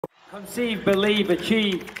Conceive, believe,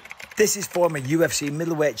 achieve. This is former UFC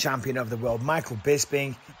middleweight champion of the world, Michael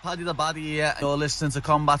Bisping. Paddy the Baddy here. You're listening to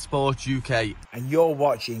Combat Sports UK. And you're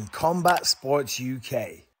watching Combat Sports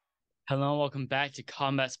UK. Hello and welcome back to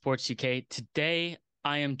Combat Sports UK. Today,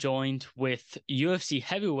 I am joined with UFC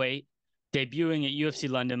heavyweight, debuting at UFC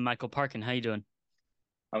London, Michael Parkin. How you doing?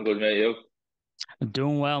 I'm good, mate. You? I'm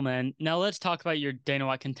doing well, man. Now let's talk about your Dana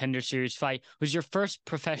White Contender Series fight. It was your first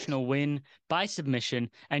professional win by submission,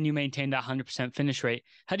 and you maintained that 100% finish rate.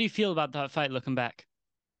 How do you feel about that fight looking back?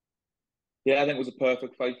 Yeah, I think it was a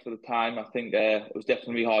perfect fight for the time. I think it was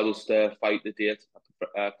definitely hardest fight to date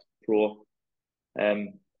at pro.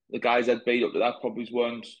 The guys I'd beat up to that probably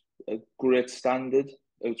weren't a great standard.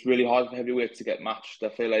 It's really hard for heavyweights to get matched. I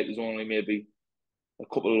feel like there's only maybe a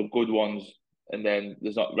couple of good ones, and then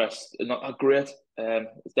there's not that great.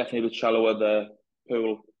 It's definitely a bit shallower, the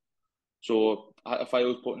pool. So if I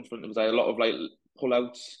was put in front of us, I had a lot of like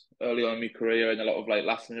pull-outs early on in my career and a lot of like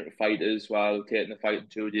last-minute fighters while taking the fight in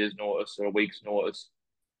 2 days' notice or a week's notice.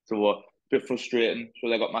 So a bit frustrating.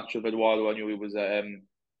 So I got matched with Eduardo. I knew he was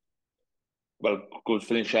good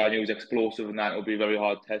finisher. I knew he was explosive, and that would be a very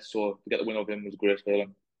hard test. So to get the win over him was a great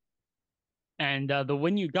feeling. And the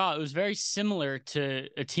win you got, it was very similar to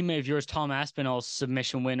a teammate of yours, Tom Aspinall's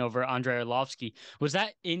submission win over Andrei Arlovski. Was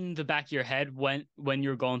that in the back of your head when you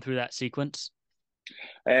were going through that sequence?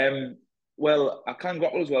 Well, I can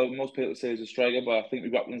grapple as well. Most people say he's a striker, but I think the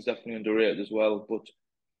grappling's definitely underrated as well. But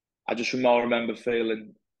I just remember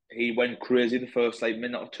feeling he went crazy the first like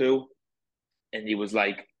minute or two, and he was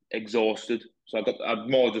like exhausted. So I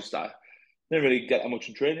more just I didn't really get that much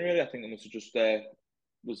in training. Really, I think it must have just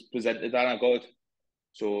was presented and I got it.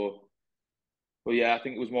 So, but yeah, I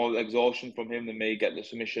think it was more exhaustion from him than me getting the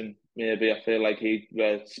submission. Maybe I feel like he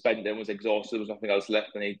spent it and was exhausted. There was nothing else left,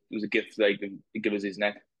 and it was a gift that he gave us his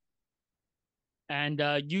neck. And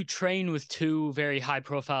you train with two very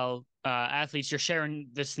high-profile athletes. You're sharing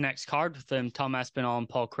this next card with them, Tom Aspinall and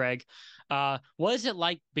Paul Craig. What is it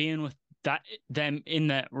like being with them in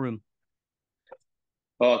that room?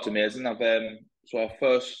 Oh, it's amazing. So I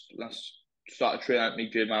first started training at my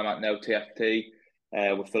gym I'm at now, TFT,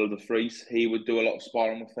 with Phil de Vries. He would do a lot of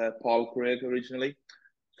sparring with Paul Craig originally.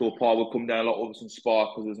 So Paul would come down a lot with us and spar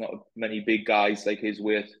because there's not many big guys like his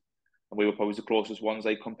weight, and we were probably the closest ones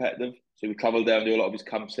like competitive. So he would travel down, do a lot of his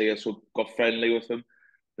camps here, so got friendly with him.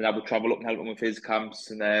 Then I would travel up and help him with his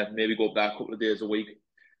camps, and maybe go up there a couple of days a week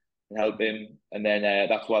and help him. And then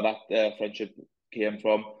that's where that friendship came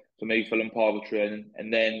from. So me, Phil and Paul were training,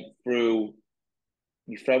 and then through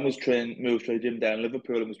my friend moved to a gym down in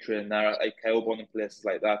Liverpool and was training there at like Kelburn and places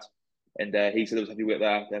like that. And he said there was heavyweight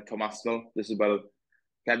there, Tom Aspinall. This is about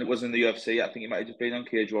Ken wasn't in the UFC. I think he might have just been on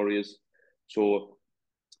Cage Warriors. So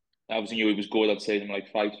I obviously knew he was good. I'd seen him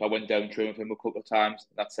like fight. So I went down and trained with him a couple of times.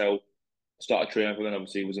 That's how I started training with him, and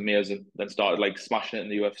obviously he was amazing. Then started like smashing it in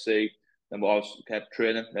the UFC. Then I kept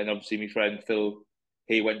training. Then obviously my friend Phil,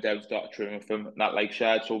 he went down and started training with him, and that like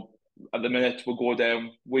shared. So at the minute we'll go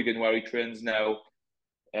down Wigan where he trains now.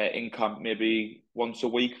 In camp maybe once a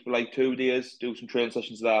week for like 2 days, do some training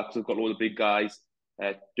sessions there because I've got a lot of big guys.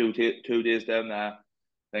 Do 2 days down there,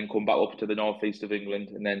 then come back up to the northeast of England,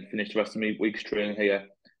 and then finish the rest of my week's training here,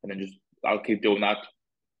 and then I'll keep doing that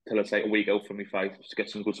till it's like a week out from my fight just to get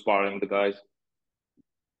some good sparring with the guys.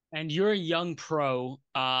 And you're a young pro,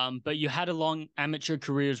 but you had a long amateur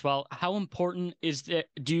career as well. How important do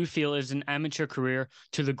you feel is an amateur career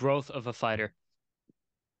to the growth of a fighter?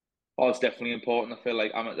 Oh, it's definitely important. I feel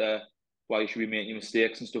like I'm at the why you should be making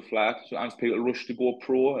mistakes and stuff like that. Sometimes people rush to go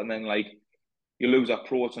pro, and then like you lose that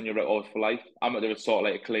pro, it's on your record for life. Amateur is sort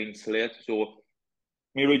of like a clean slate. So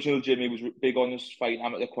my original Jimmy was big on us fighting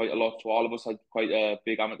amateur quite a lot. So all of us had quite a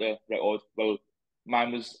big amateur record. Well,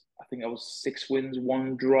 mine was, I think I was 6 wins,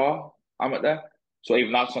 1 draw amateur. So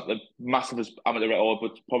even that's not the massivest amateur record,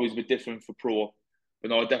 but probably is a bit different for pro. But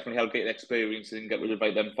no, it definitely helped get experience and get rid of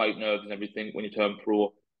like them fight nerves and everything when you turn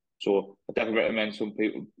pro. So I definitely recommend some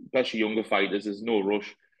people, especially younger fighters, there's no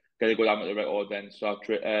rush. Get a good amateur record, then start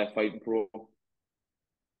fighting pro.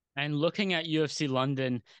 And looking at UFC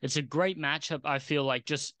London, it's a great matchup, I feel like,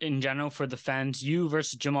 just in general for the fans. You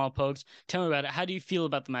versus Jamal Pogues. Tell me about it. How do you feel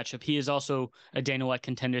about the matchup? He is also a Dana White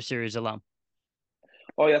Contender Series alum.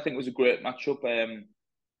 Oh, yeah, I think it was a great matchup.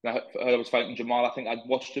 I heard I was fighting Jamal. I think I'd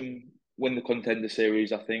watched him win the Contender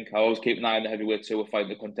Series, I think. I always keep an eye on the heavyweights who were fighting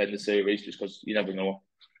the Contender Series just because you never know.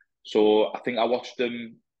 So I think I watched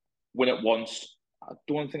him win it once. I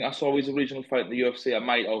don't think I saw his original fight in the UFC. I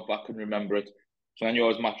might have, but I couldn't remember it. So I knew I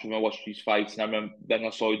was matching him. I watched his fights, and I remember then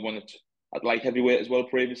I saw he'd won it at light heavyweight as well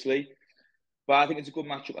previously. But I think it's a good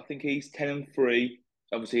matchup. I think he's 10-3.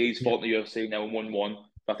 Obviously, he's fought in the UFC now and won one.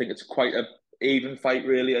 I think it's quite a even fight,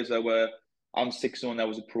 really, as I were. I'm 6-0 now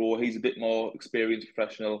as a pro. He's a bit more experienced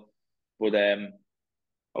professional. But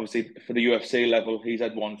obviously, for the UFC level, he's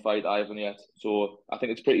had one fight, I haven't yet. So I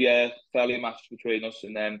think it's pretty fairly matched between us.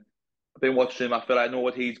 And I've been watching him. I feel like I know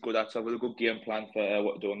what he's good at. So I've got a good game plan for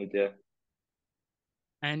what to do on the day.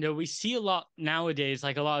 And we see a lot nowadays,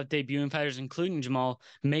 like a lot of debuting fighters, including Jamal,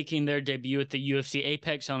 making their debut at the UFC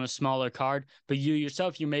Apex on a smaller card. But you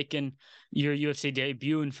yourself, you're making your UFC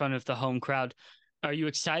debut in front of the home crowd. Are you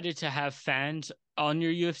excited to have fans on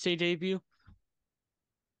your UFC debut?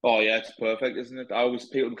 Oh yeah, it's perfect, isn't it?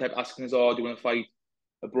 People kept asking us, "Oh, do you want to fight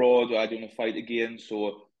abroad, or do you want to fight again?"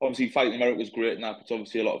 So obviously, fighting in America was great, and that, but it's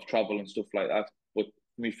obviously a lot of travel and stuff like that. But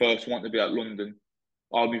when we first wanted to be at London,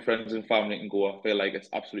 all my friends and family can go. I feel like it's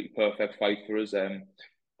absolutely perfect fight for us.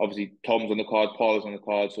 Obviously Tom's on the card, Paul's on the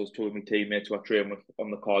card, so it's two of my teammates who I train with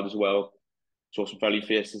on the card as well. So some friendly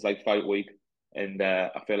faces like fight week, and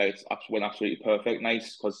I feel like went absolutely perfect.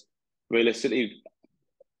 Nice because realistically,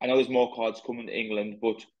 I know there's more cards coming to England,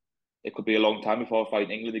 but it could be a long time before I fight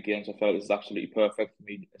in England again. So I feel like this is absolutely perfect for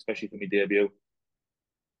me, especially for my debut.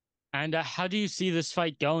 And how do you see this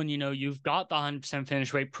fight going? You know, you've got the 100%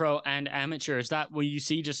 finish rate, pro and amateur. Is that will you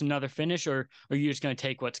see just another finish, or are you just going to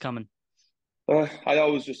take what's coming? I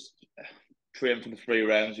always just train for the 3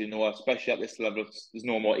 rounds, especially at this level. There's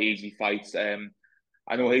no more easy fights.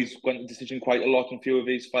 I know he's gone to decision quite a lot in a few of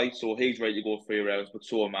his fights, so he's ready to go 3 rounds, but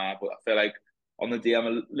so am I. But I feel like on the day I'm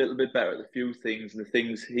a little bit better at a few things, and the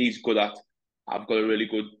things he's good at, I've got a really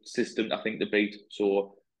good system, I think, to beat.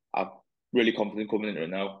 So I'm really confident coming into it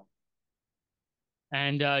now.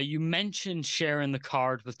 And you mentioned sharing the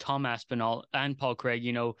card with Tom Aspinall and Paul Craig.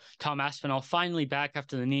 You know, Tom Aspinall finally back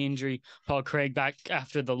after the knee injury, Paul Craig back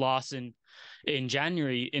after the loss in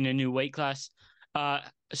January in a new weight class.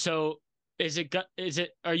 So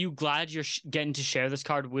are you glad you're getting to share this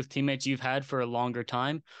card with teammates you've had for a longer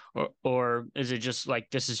time, or is it just like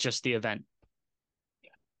this is just the event?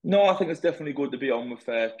 No, I think it's definitely good to be on with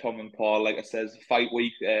Tom and Paul. Like I said, fight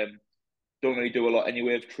week. Don't really do a lot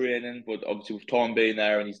anyway of training, but obviously with Tom being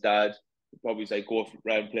there and his dad, probably say go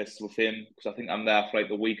around places with him because I think I'm there for like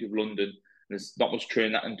the week of London and there's not much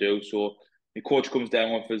training I can do. So the coach comes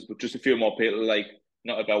down with us, but just a few more people like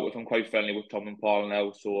not about with. I'm quite friendly with Tom and Paul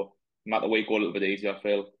now, so I'm at the week go a little bit easier, I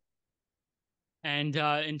feel. And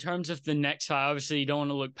in terms of the next fight, obviously you don't want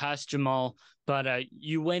to look past Jamal, but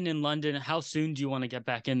you win in London. How soon do you want to get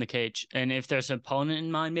back in the cage? And if there's an opponent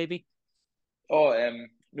in mind, maybe? Oh,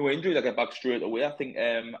 no injuries. I get back straight away. I think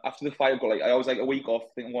after the fight, I was like a week off.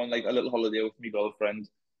 I think I won like a little holiday with my girlfriend.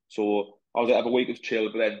 So I was like have a week of chill,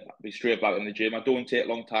 but then I'd be straight back in the gym. I don't take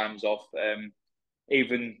long times off.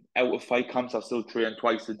 Even out of fight camps, I still train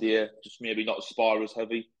twice a day, just maybe not spar as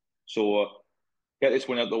heavy. So get this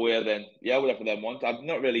one out the way, then yeah, whatever they want. I'm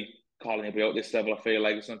not really calling anybody out at this level. I feel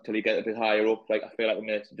like it's not until you get a bit higher up. Like I feel like the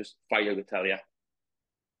minute to just fight out to tell you.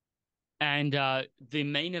 And the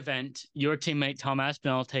main event, your teammate Tom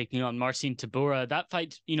Aspinall taking on Marcin Tybura. That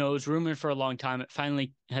fight, you know, was rumored for a long time. It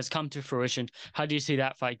finally has come to fruition. How do you see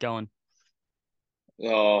that fight going?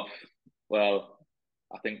 Oh well,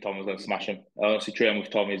 I think Tom was going to smash him. I honestly, training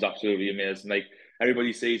with Tom is absolutely amazing. Like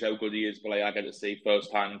everybody sees how good he is, but like I get to see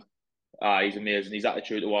firsthand. He's amazing. His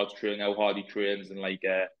attitude towards training, how hard he trains, and like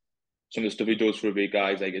some of the stuff he does for a big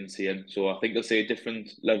guy is like insane. So I think they'll see a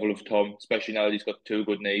different level of Tom, especially now that he's got two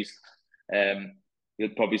good knees. You'll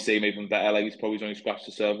probably see him even better. Like he's probably only scratched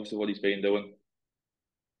the surface of what he's been doing.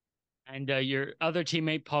 And your other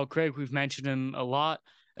teammate Paul Craig, we've mentioned him a lot.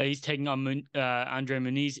 He's taking on Andre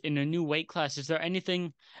Muniz in a new weight class. Is there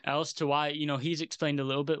anything else to why, you know, he's explained a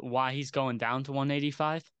little bit why he's going down to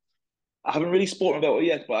 185? I haven't really spoken about it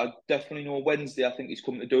yet, but I definitely know Wednesday. I think he's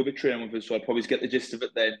coming to do a bit of training with us, so I'll probably get the gist of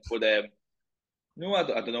it then. But no, I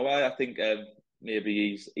don't know why. I think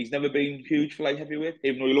maybe he's never been huge for light heavyweight,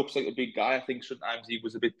 even though he looks like a big guy. I think sometimes he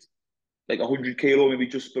was a bit like 100 kilo, maybe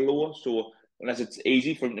just below. So unless it's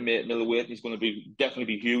easy for him to make middleweight, he's going to be definitely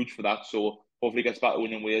be huge for that. So hopefully he gets back to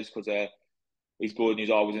winning ways because he's good and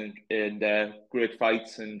he's always in great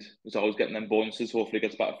fights and he's always getting them bonuses. Hopefully he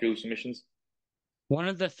gets back a few submissions. One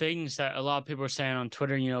of the things that a lot of people are saying on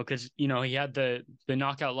Twitter, you know, because, you know, he had the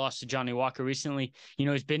knockout loss to Johnny Walker recently. You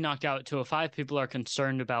know, he's been knocked out at 205. People are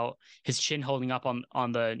concerned about his chin holding up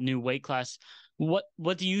on the new weight class. What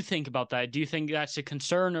do you think about that? Do you think that's a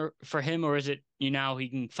concern for him, or is it, you know, he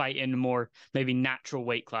can fight in a more maybe natural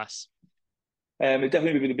weight class? It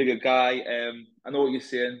definitely be the bigger guy. I know what you're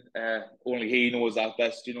saying. Only he knows that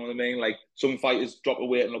best. You know what I mean? Like some fighters drop a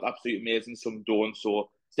weight and look absolutely amazing, some don't. So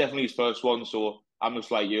it's definitely his first one. So I'm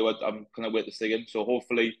just like you. I'm kind of wait to see him. So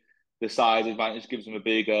hopefully the size advantage gives him a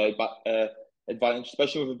big advantage,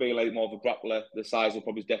 especially with him being like more of a grappler. The size will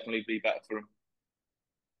probably definitely be better for him.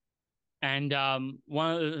 And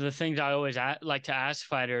one of the things I always like to ask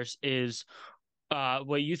fighters is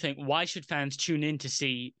what you think. Why should fans tune in to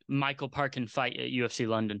see Michael Parkin fight at UFC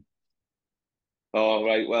London? Oh,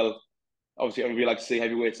 right. Well, obviously, everybody likes to see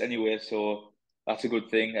heavyweights anyway, so that's a good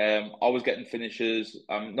thing. Always getting finishes.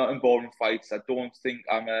 I'm not in boring fights. I don't think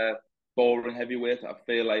I'm a boring heavyweight. I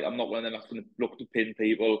feel like I'm not one of them that's going to look to pin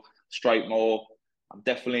people, strike more. I'm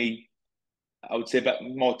definitely, I would say, a bit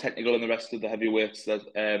more technical than the rest of the heavyweights that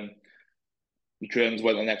the trains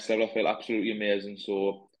went to the next level. I feel absolutely amazing.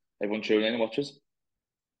 So everyone tune in and watches.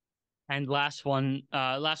 And last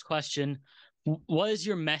question. What is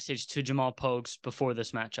your message to Jamal Pogues before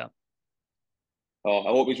this matchup? Oh, I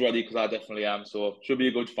hope he's ready because I definitely am. So should be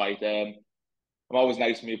a good fight. I'm always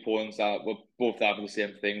nice to my opponents that we're both there for the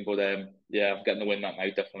same thing. But yeah, I'm getting the win that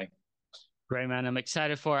night, definitely. Great, man. I'm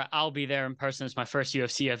excited for it. I'll be there in person. It's my first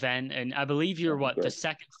UFC event. And I believe you're the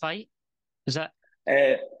second fight? Is that?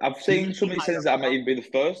 I've seen somebody saying that I might even be the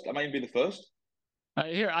first. I might even be the first.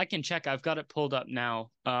 Here, I can check. I've got it pulled up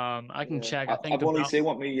now. I can check. I think I've only seen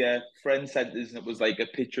what my friend sent us, and it was like a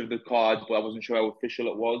picture of the card, but I wasn't sure how official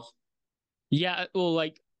it was. Yeah, well,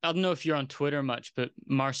 like I don't know if you're on Twitter much, but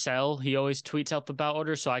Marcel, he always tweets out the bout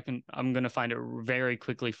order, so I'm gonna find it very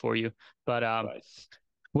quickly for you. But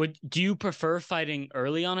Right. do you prefer fighting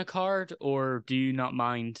early on a card, or do you not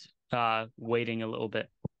mind waiting a little bit?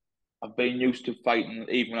 I've been used to fighting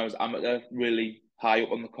even when I was amateur, really high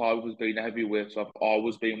up on the card, was being a heavyweight, so I've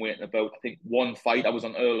always been waiting about. I think one fight I was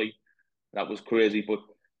on early, that was crazy. But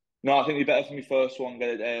no, I think it'd be better for me first one,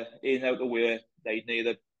 get it in out the way. They need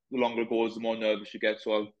it. The longer it goes, the more nervous you get.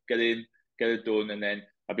 So I'll get in, get it done, and then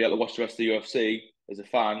I'll be able to watch the rest of the UFC as a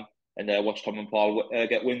fan and watch Tom and Paul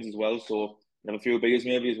get wins as well. So have a few beers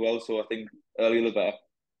maybe as well. So I think earlier the better.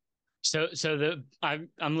 So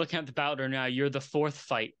I'm looking at the bout order now. You're the fourth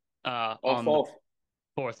fight on Fourth. the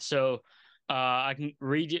fourth. So I can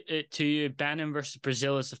read it to you. Bannon versus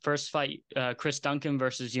Brazil is the first fight. Chris Duncan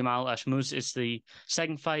versus Yamal Ashmus is the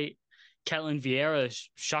second fight. Ketlin Vieira is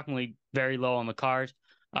shockingly very low on the card.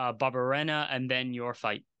 Barbarena, and then your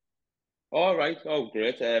fight. All right. Oh,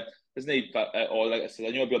 great. There's no or like I said,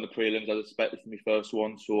 I knew I'd be on the prelims. I expected for my first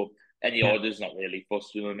one, so any orders not really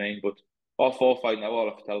fussed. You know what I mean? But all four fight now.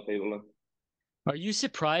 I'll have to tell people. Then. Are you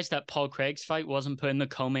surprised that Paul Craig's fight wasn't put in the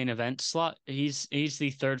co-main event slot? He's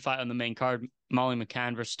the third fight on the main card. Molly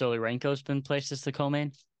McCann versus Stoliarenko has been placed as the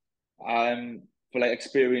co-main. For like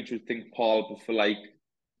experience, you think Paul, but for like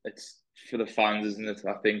it's for the fans, isn't it?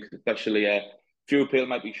 I think especially few people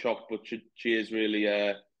might be shocked, but she is really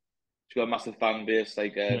she's got a massive fan base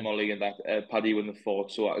like Molly and that Paddy when they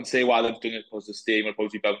fought. So I can see why they've done it because the stadium will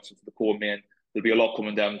probably bounce for the co-main. There'll be a lot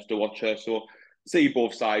coming down to watch her. So see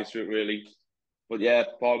both sides to it really. But yeah,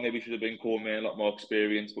 Paul maybe should have been co-main, a lot more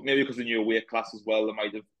experience. But maybe because of the new weight class as well, they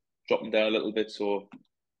might have dropped him down a little bit. So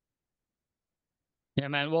yeah,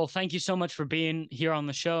 man. Well, thank you so much for being here on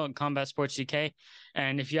the show at Combat Sports UK.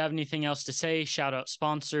 And if you have anything else to say, shout out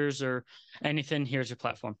sponsors or anything, here's your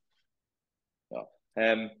platform.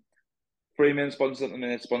 Yeah. 3 main sponsors at the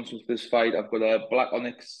minute, sponsors for this fight. I've got a Black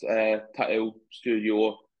Onyx tattoo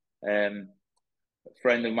studio. A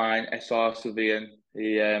friend of mine, SR Surveying,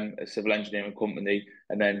 a civil engineering company,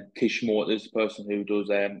 and then Kish Motors, the person who does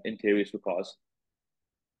interiors for cars.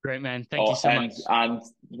 Great, man. Thank you so much. And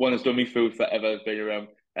one that's done me food forever, been around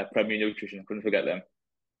Premier Nutrition. I couldn't forget them.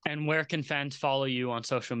 And where can fans follow you on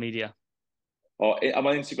social media? Oh, I'm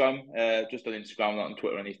on Instagram, just on Instagram, not on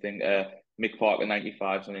Twitter or anything. Mick Parkin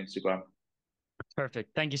 95 on Instagram.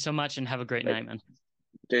 Perfect. Thank you so much and have a great night, man.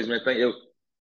 Cheers, mate. Thank you.